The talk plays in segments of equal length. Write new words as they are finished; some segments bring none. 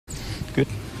Good.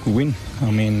 We win.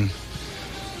 I mean,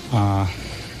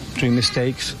 3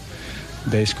 mistakes.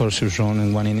 They scored 6 runs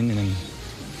in 1 inning, and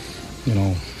you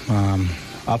know,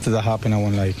 after that happened, I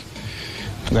went like,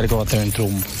 I got to go out there and throw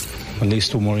at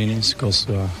least 2 more innings because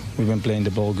we've been playing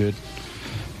the ball good.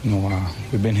 You know,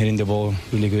 we've been hitting the ball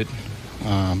really good,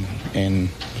 and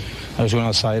I was going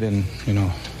outside and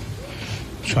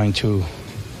trying to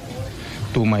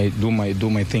do my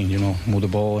thing. You know, move the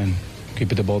ball and keep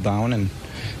the ball down, and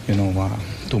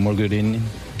 2 more good innings.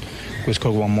 We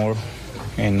scored 1 more,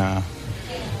 and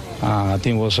I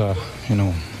think it was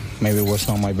maybe it was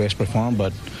not my best performance,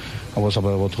 but I was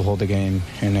able to hold the game,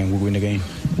 and then we win the game.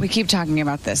 We keep talking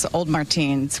about this. Old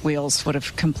Martin's wheels would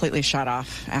have completely shut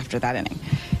off after that inning.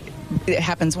 It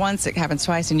happens once, it happens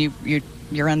twice, and you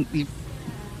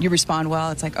respond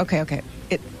well. It's like, okay.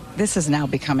 This is now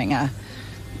becoming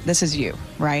this is you,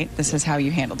 right? This is how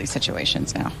you handle these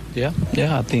situations now. Yeah.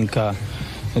 I think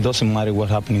it doesn't matter what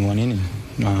happened in 1 inning.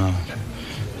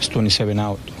 It's 27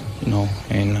 out,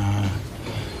 and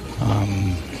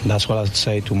that's what I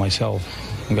say to myself.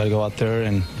 We got to go out there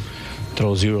and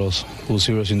throw zeros, put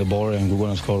zeros in the board, and we're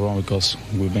going to score wrong because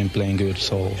we've been playing good.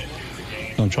 So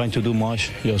don't trying to do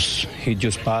much, just hit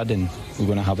just pad, and we're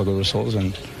going to have a good results,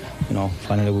 and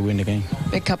finally we win the game.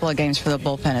 Big couple of games for the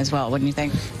bullpen as well, wouldn't you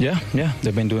think? Yeah,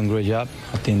 they've been doing a great job.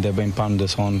 I think they've been pounding the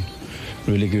zone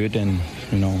really good, and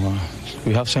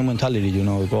we have same mentality.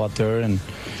 We go out there and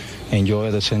enjoy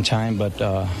at the same time, but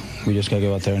we just gotta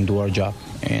go out there and do our job,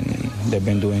 and they've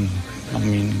been doing,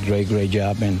 great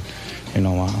job, and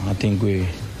I think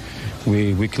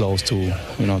we close to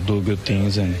do good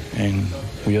things, and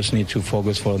we just need to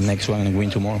focus for the next one and win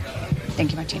tomorrow.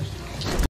 Thank you, Martín.